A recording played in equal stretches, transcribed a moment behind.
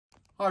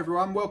Hi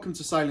everyone, welcome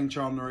to Sailing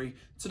Chandlery.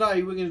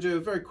 Today we're going to do a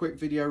very quick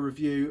video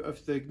review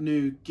of the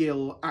new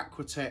Gill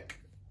Aquatech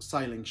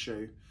sailing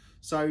shoe.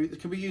 So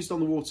it can be used on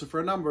the water for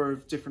a number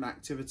of different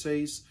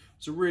activities.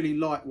 It's a really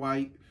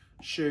lightweight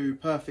shoe,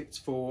 perfect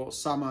for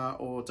summer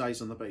or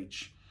days on the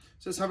beach.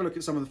 So let's have a look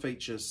at some of the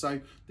features. So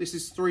this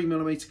is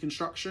 3mm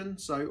construction,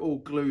 so all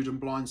glued and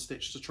blind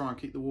stitched to try and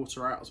keep the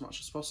water out as much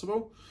as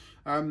possible.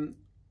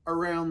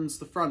 Around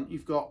the front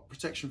you've got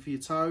protection for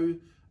your toe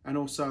and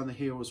also on the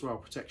heel as well,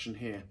 protection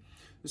here.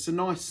 It's a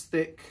nice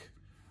thick,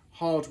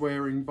 hard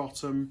wearing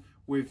bottom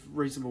with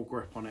reasonable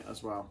grip on it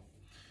as well.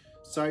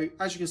 So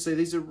as you can see,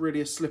 these are really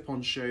a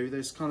slip-on shoe.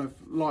 There's kind of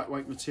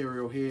lightweight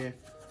material here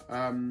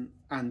and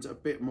a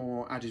bit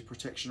more added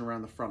protection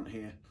around the front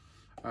here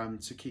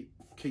to keep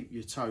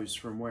your toes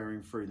from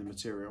wearing through the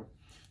material.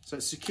 So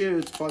it's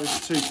secured by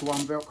this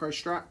 2-to-1 Velcro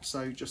strap,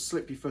 so just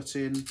slip your foot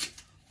in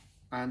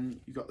and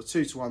you've got the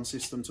 2-to-1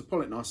 system to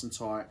pull it nice and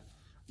tight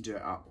and do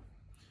it up.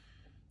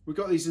 We've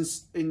got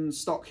these in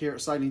stock here at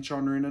Sailing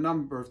Chandlery in a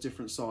number of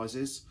different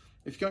sizes.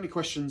 If you've got any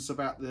questions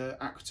about the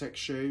Aquatech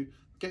shoe,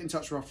 get in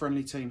touch with our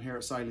friendly team here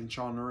at Sailing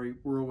Chandlery.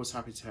 We're always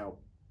happy to help.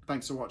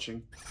 Thanks for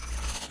watching.